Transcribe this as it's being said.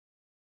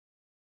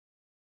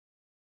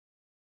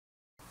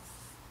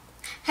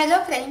Hello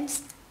friends,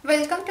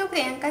 welcome to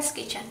Priyanka's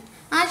kitchen.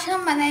 आज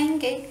हम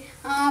बनाएंगे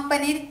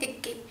पनीर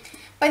टिक्की।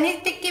 पनीर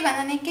टिक्की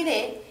बनाने के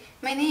लिए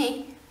मैंने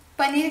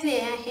पनीर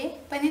लिया है।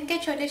 पनीर के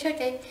छोटे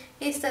छोटे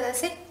इस तरह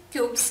से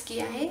क्यूब्स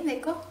किया है।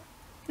 देखो,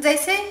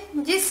 जैसे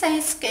जिस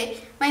साइज़ के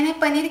मैंने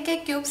पनीर के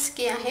क्यूब्स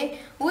किया है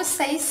उस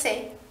साइज़ से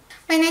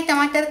मैंने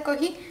टमाटर को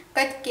ही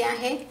कट किया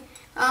है,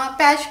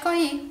 प्याज को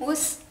ही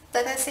उस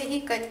तरह से ही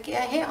कट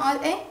किया है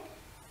और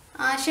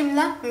एक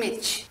शिमला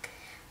मिर्च।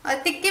 और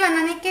टिक्की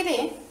बनाने के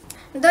लिए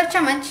 2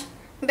 चम्मच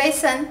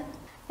बेसन,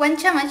 1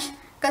 चम्मच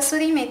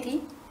कसूरी मेथी,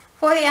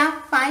 4 या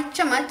 5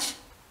 चम्मच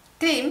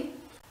क्रीम,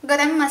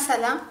 गरम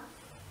मसाला,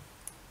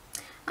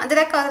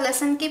 अदरक और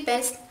लहसुन की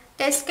पेस्ट,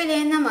 टेस्ट के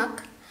लिए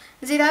नमक,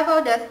 जीरा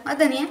पाउडर और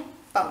धनिया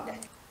पाउडर।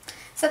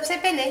 सबसे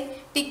पहले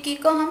टिक्की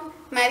को हम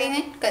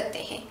मैरिनेट करते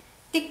हैं।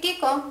 टिक्की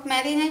को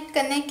मैरिनेट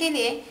करने के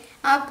लिए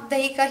आप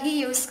दही का ही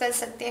यूज़ कर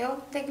सकते हो,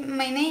 लेकिन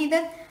मैंने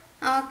इधर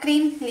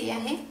क्रीम लिया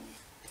है।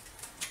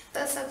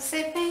 तो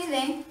सबसे पहले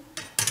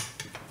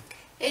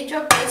ये जो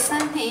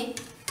बेसन है,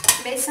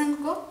 बेसन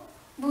को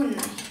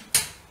भूनना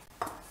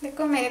है।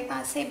 देखो, मेरे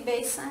पास एक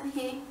बेसन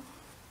है,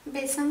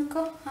 बेसन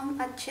को हम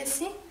अच्छे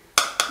से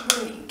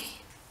भूनेंगे।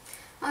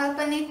 और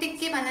पनीर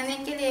टिक्की बनाने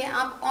के लिए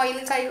आप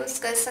ऑयल का यूज़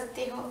कर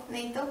सकते हो,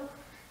 नहीं तो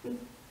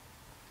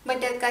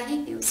बटर का ही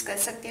यूज़ कर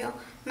सकते हो।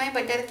 मैं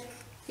बटर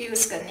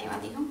यूज़ करने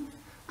वाली हूँ।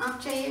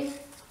 आप चाहिए,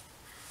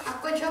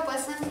 आपको जो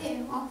पसंद है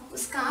वो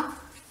उसका आप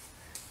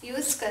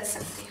यूज़ कर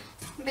सकते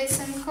हो।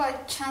 बेसन को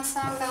अच्छा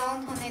सा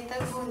ब्राउन होने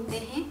तक भूनते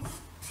हैं।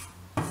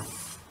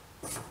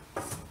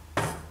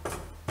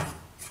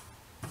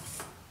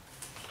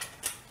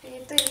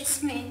 तो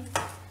इसमें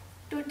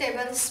 2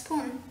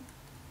 टेबलस्पून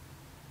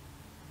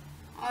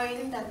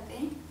ऑयल डालते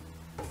हैं।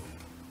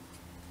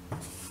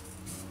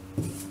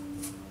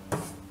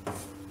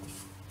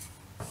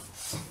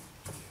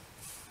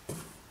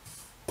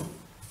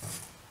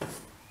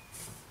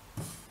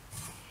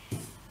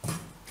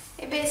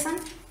 ये बेसन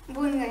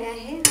भून गया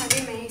है,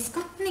 अभी मैं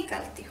इसको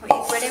निकालती हूँ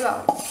एक बड़े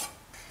बाउल।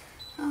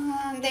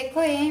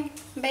 देखो, ये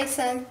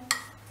बेसन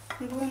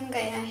भून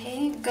गया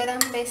है।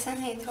 गरम बेसन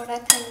है, थोड़ा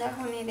ठंडा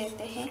होने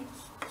देते हैं।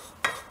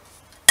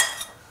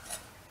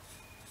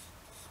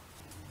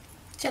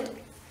 चलो,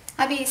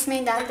 अभी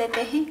इसमें डाल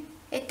देते हैं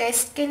एक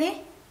टेस्ट के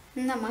लिए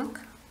नमक,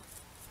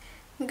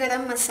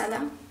 गरम मसाला,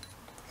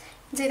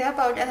 जीरा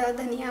पाउडर और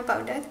धनिया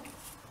पाउडर,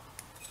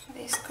 और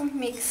इसको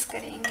मिक्स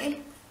करेंगे।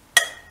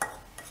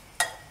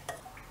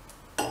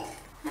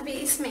 अभी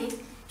इसमें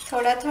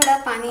थोड़ा थोड़ा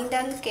पानी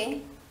डाल के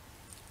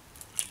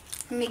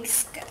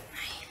मिक्स करना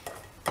है।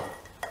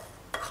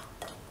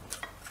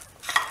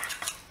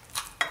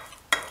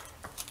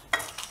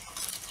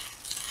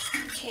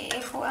 ये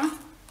हुआ,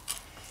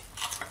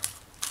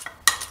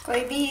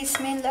 कोई भी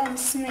इसमें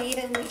लम्स नहीं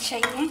रहनी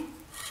चाहिए।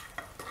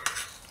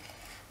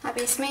 अब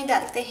इसमें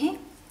डालते हैं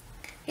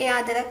ये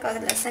अदरक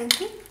और लहसुन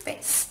की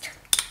पेस्ट।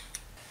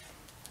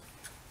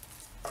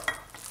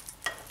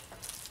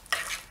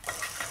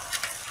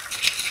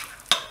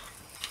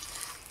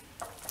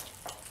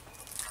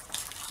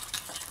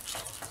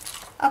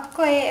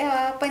 आपको ये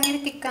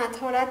पनीर टिक्का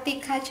थोड़ा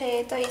तीखा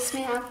चाहिए तो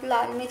इसमें आप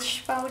लाल मिर्च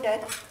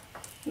पाउडर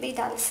भी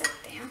डाल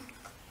सकते हैं।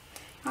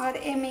 और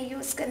ये मैं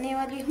यूज़ करने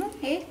वाली हूँ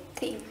ये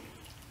क्रीम।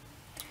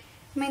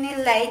 मैंने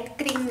लाइट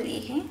क्रीम ली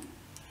है।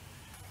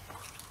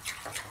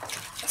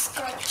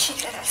 इसको अच्छी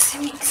तरह से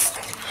मिक्स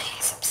करना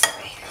है। सबसे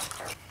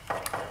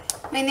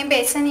पहले मैंने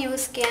बेसन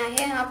यूज़ किया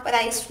है, आप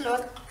राइस फ्लोर,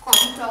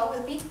 कॉर्नफ्लोर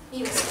भी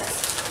यूज़ कर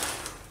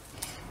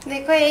सकते हैं।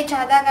 देखो, ये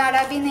ज़्यादा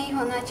गाढ़ा भी नहीं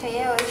होना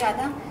चाहिए और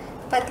ज़्यादा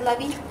पतला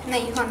भी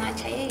नहीं होना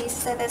चाहिए।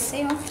 इस तरह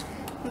से वो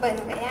बन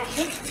गया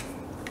है।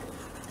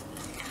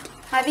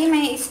 अभी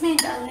मैं इसमें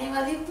डालने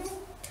वाली हूँ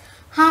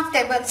 1/2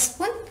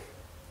 टेबलस्पून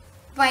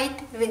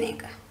वाइट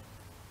विनेगर।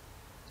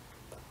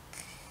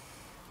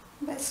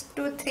 बस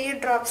 2-3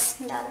 ड्रॉप्स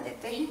डाल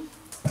देते हैं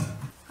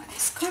और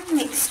इसको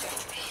मिक्स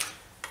करते हैं।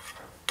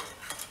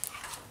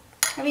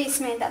 अभी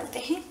इसमें डालते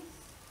हैं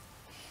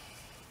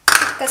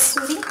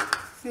कसूरी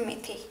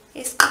मेथी।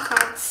 इसको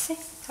हाथ से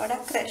थोड़ा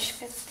क्रश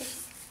करते हैं।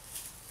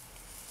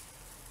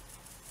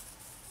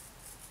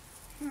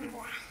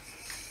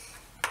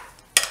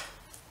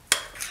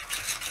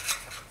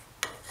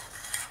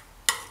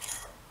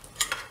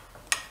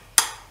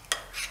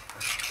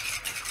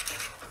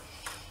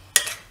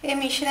 ये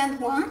मिश्रण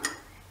हुआ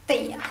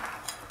तैयार।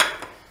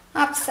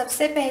 आप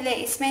सबसे पहले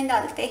इसमें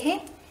डालते हैं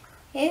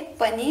ये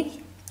पनीर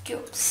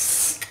क्यूब्स।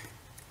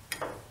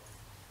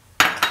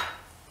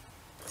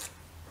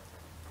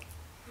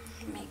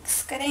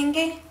 मिक्स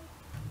करेंगे।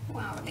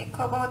 वाह,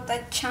 देखो बहुत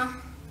अच्छा।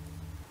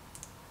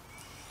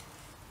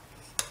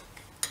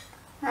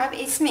 अब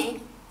इसमें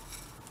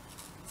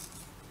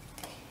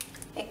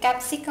एक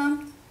कैप्सिकम,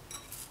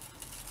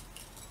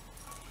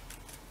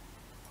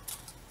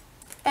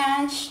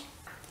 प्याज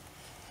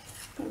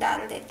डाल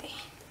देते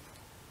हैं।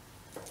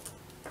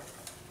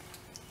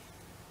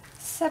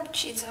 सब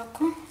चीज़ों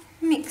को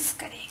मिक्स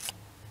करेंगे।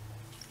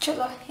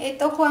 चलो, ये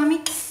तो हुआ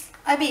मिक्स।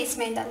 अभी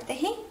इसमें डालते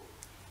हैं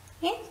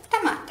ये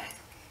टमाटर।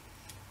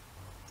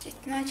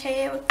 जितना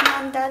चाहिए उतना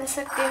आप डाल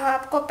सकते हो।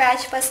 आपको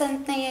प्याज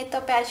पसंद नहीं है तो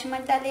प्याज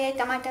मत डालिए,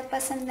 टमाटर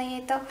पसंद नहीं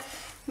है तो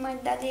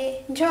मत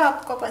डालिए, जो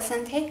आपको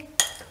पसंद है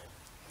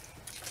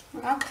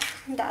आप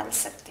डाल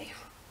सकते हो।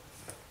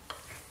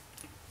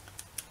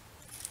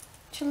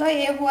 चलो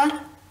ये हुआ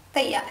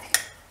तैयार।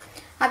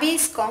 अभी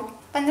इसको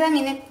 15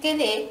 मिनट के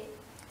लिए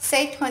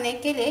सेट होने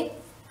के लिए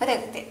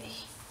रख देते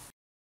हैं।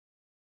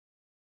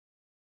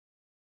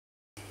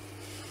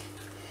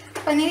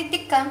 पनीर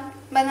टिक्का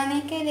बनाने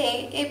के लिए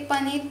एक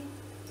पनीर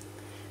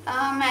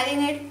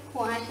मैरिनेट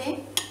हुआ है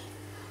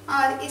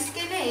और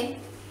इसके लिए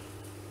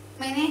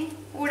मैंने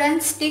वुडन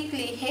स्टिक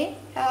ली है।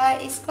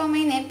 इसको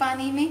मैंने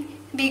पानी में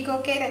भिगो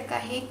के रखा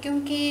है,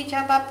 क्योंकि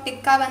जब आप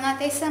टिक्का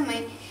बनाते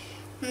समय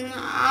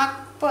आग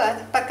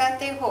पर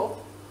पकाते हो,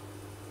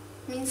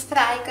 मीन्स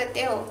फ्राई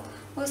करते हो,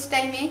 उस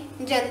टाइम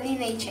में जलनी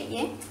नहीं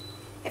चाहिए।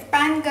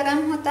 पैन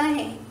गरम होता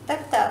है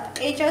तब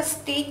तक ये जो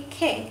स्टिक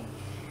है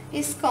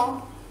इसको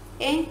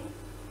ये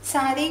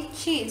सारी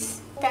चीज़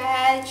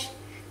प्याज,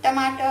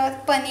 टमाटर,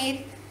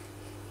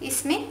 पनीर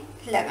इसमें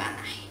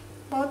लगाना है।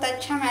 बहुत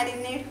अच्छा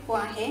मैरिनेट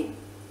हुआ है।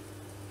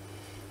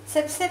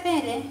 सबसे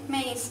पहले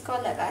मैं इसको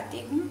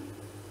लगाती हूँ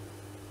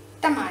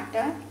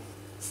टमाटर,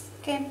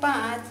 इसके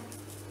बाद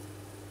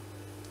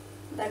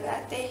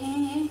लगाते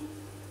हैं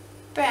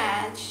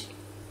प्याज,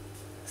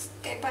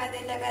 उसके बाद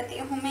लगाती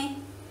हूँ मैं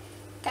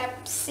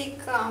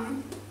कैप्सिकम,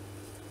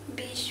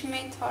 बीच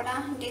में थोड़ा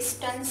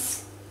डिस्टेंस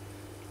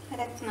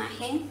रखना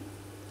है,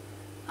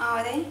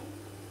 और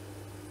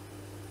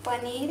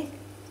पनीर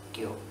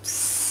क्यूब्स,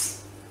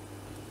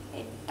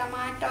 एक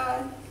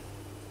टमाटर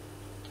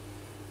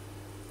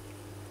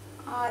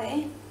और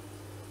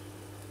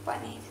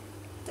पनीर।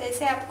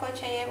 जैसे आपको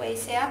चाहिए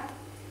वैसे आप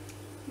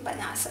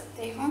बना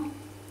सकते हो।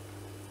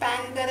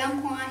 पैन गरम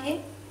हुआ है,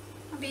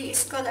 अभी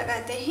इसको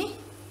लगाते हैं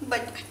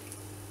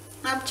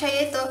बटर। आप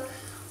चाहिए तो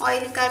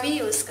ऑयल का भी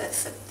यूज़ कर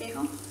सकते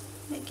हो,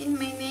 लेकिन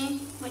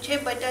मुझे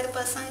बटर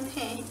पसंद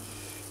है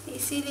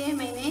इसीलिए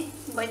मैंने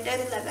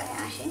बटर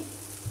लगाया है।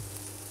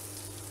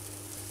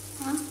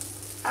 हाँ,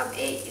 अब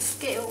ये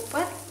इसके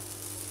ऊपर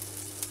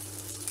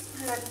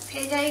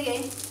रखे जाएंगे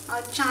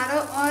और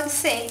चारों ओर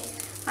से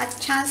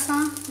अच्छा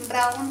सा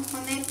ब्राउन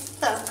होने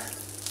तक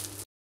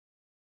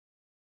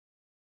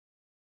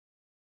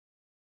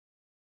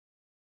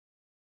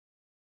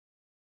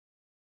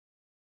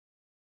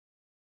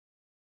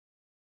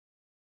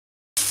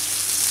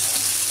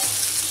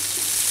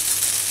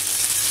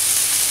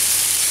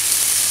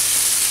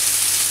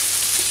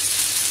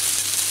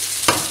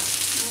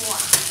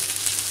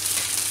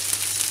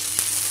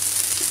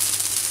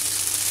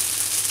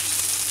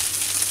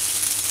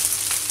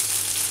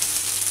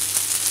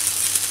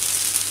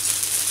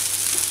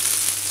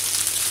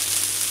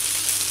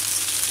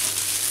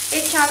ये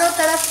चारों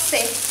तरफ से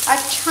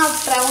अच्छा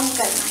ब्राउन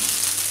करना है,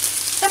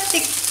 तब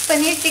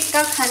पनीर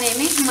टिक्का खाने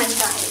में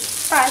मज़ा आए।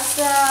 पास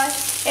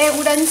ये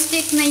वुडन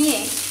स्टिक नहीं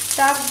है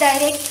तो आप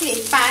डायरेक्टली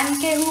पैन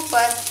के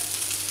ऊपर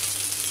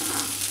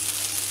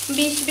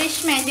बीच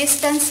बीच में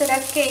डिस्टेंस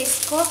रख के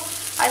इसको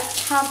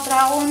अच्छा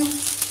ब्राउन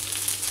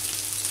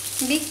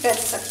भी कर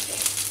सकते हैं।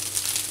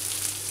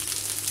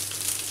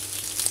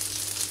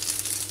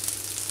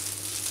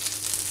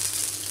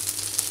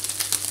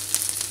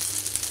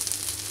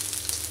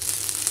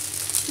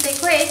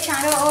 देखो ये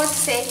चारों ओर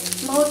से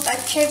बहुत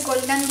अच्छे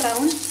गोल्डन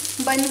ब्राउन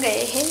बन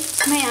गए हैं।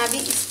 मैं अभी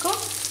इसको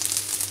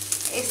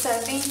इस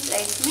सर्विंग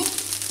प्लेट में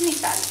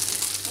निकाल।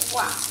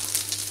 वाह,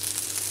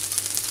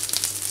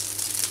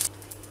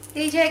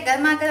 लीजिए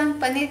गर्मा गर्म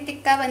पनीर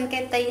टिक्का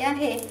बनके तैयार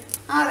है।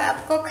 और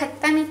आपको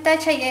खट्टा मीठा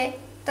चाहिए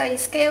तो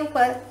इसके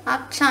ऊपर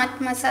आप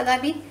चाट मसाला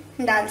भी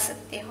डाल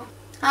सकते हो।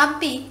 आप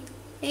भी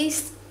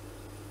इस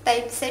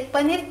टाइप से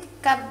पनीर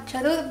टिक्का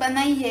जरूर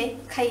बनाइए,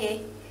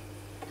 खाइए,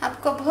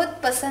 आपको बहुत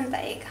पसंद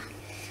आएगा।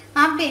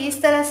 आप भी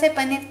इस तरह से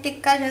पनीर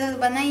टिक्का जरूर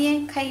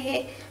बनाइए, खाइए,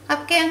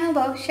 आपके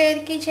अनुभव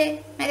शेयर कीजिए।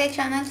 मेरे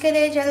चैनल के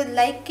लिए जरूर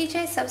लाइक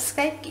कीजिए,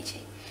 सब्सक्राइब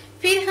कीजिए।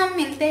 फिर हम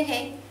मिलते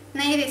हैं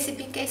नई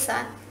रेसिपी के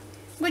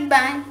साथ। Good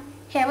bye,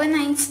 have a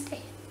nice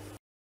day.